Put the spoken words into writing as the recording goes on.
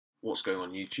What's going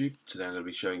on YouTube? Today I'm going to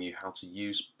be showing you how to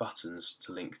use buttons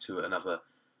to link to another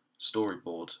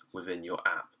storyboard within your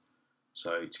app.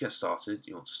 So to get started,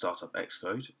 you want to start up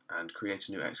Xcode and create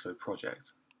a new Xcode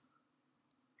project.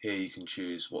 Here you can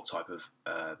choose what type of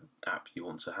app you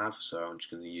want to have, so I'm just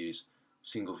going to use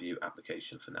single view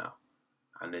application for now.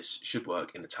 And this should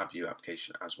work in the tab view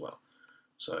application as well.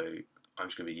 So I'm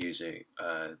just going to be using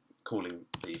calling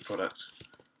the product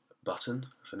button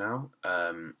for now,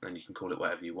 and you can call it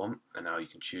whatever you want, and now you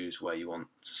can choose where you want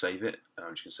to save it, and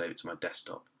I'm just going to save it to my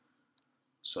desktop.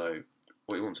 So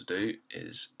what you want to do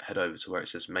is head over to where it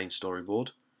says main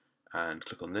storyboard and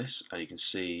click on this, and you can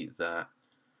see that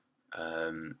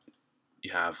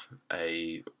you have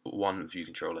one view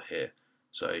controller here.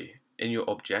 So in your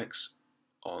objects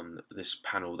on this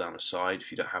panel down the side,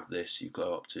 if you don't have this, you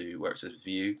go up to where it says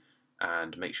view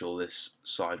and make sure this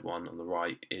side one on the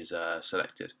right is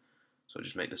selected. So I'll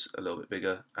just make this a little bit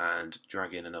bigger and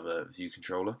drag in another view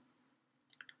controller.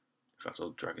 In fact, I'll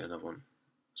drag in another one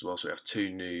as well. So we have two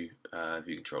new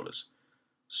view controllers.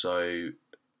 So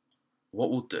what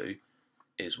we'll do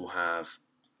is we'll have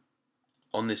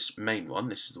on this main one,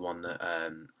 this is the one that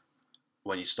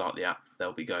when you start the app,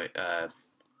 it'll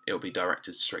be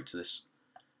directed straight to this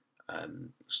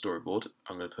storyboard.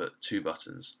 I'm going to put two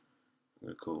buttons. I'm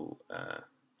going to call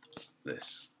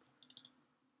this.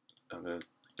 I'm going to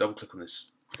double click on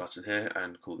this button here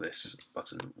and call this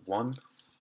button 1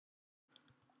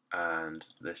 and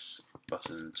this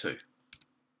button 2.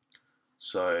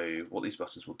 So what these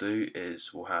buttons will do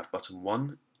is we'll have button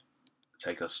 1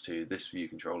 take us to this view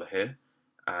controller here,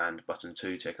 and button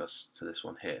 2 take us to this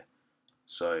one here.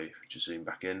 So if we just zoom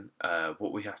back in,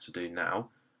 what we have to do now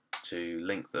to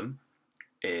link them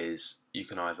is you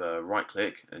can either right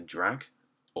click and drag,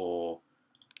 or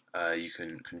you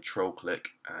can control click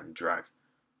and drag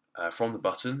from the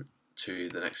button to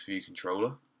the next view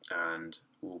controller, and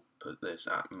we'll put this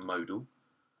at modal.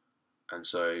 And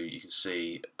so you can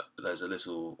see there's a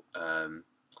little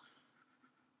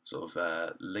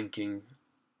linking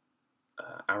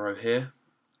arrow here,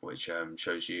 which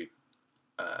shows you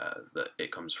that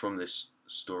it comes from this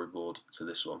storyboard to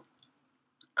this one.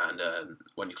 And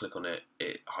when you click on it,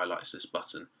 it highlights this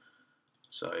button.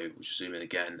 So we'll just zoom in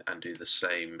again and do the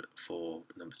same for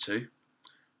number 2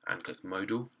 and click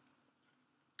modal.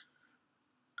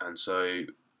 And so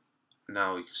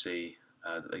now you can see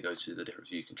that they go to the different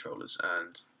view controllers,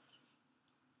 and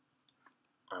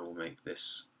I will make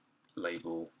this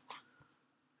label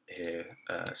here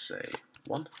say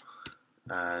 1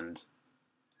 and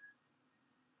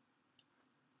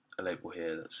a label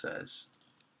here that says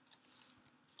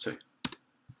 2.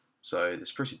 So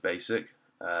it's pretty basic,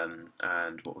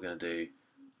 and what we're going to do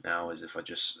now is if I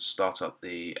just start up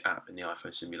the app in the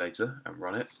iPhone simulator and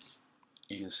run it,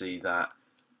 you can see that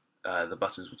the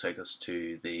buttons will take us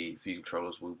to the view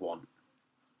controllers we want.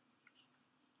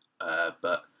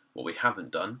 But what we haven't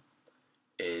done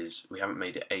is we haven't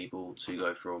made it able to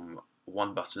go from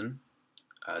one button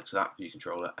to that view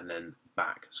controller and then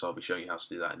back. So I'll be showing you how to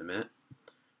do that in a minute.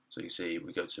 So you can see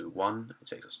we go to 1, it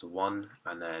takes us to 1,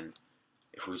 and then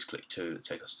if we just click 2, it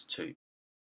takes us to 2.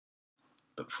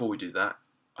 But before we do that,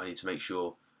 I need to make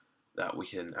sure that we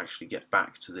can actually get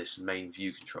back to this main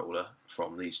view controller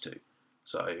from these two.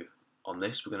 So on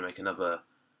this, we're going to make another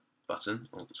button.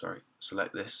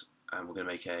 Select this, and we're going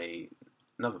to make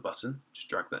another button. Just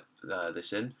drag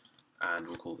this in, and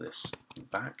we'll call this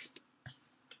back.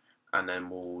 And then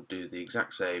we'll do the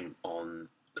exact same on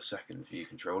the second view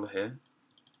controller here,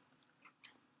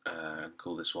 and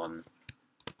call this one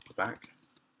back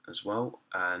as well.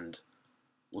 And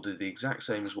we'll do the exact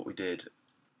same as what we did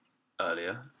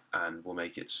earlier, and we'll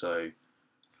make it so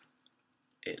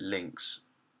it links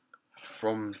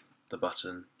from the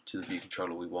button to the view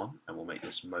controller we want, and we'll make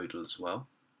this modal as well,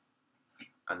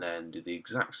 and then do the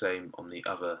exact same on the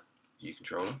other view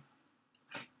controller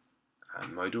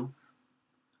and modal.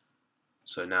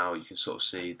 So now you can sort of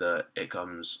see that it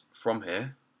comes from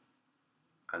here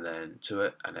and then to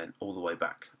it and then all the way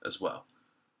back as well.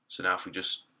 So now if we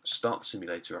just start the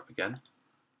simulator up again,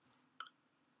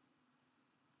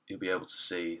 you'll be able to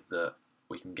see that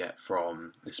we can get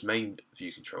from this main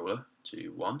view controller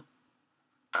to 1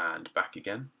 and back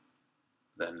again,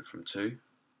 then from 2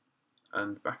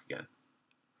 and back again.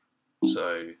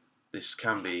 So this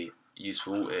can be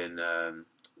useful in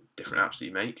different apps that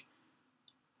you make.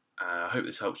 I hope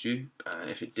this helped you.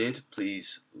 If it did,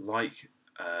 please like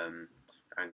and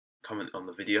comment on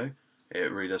the video. It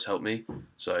really does help me.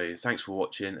 So thanks for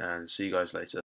watching, and see you guys later.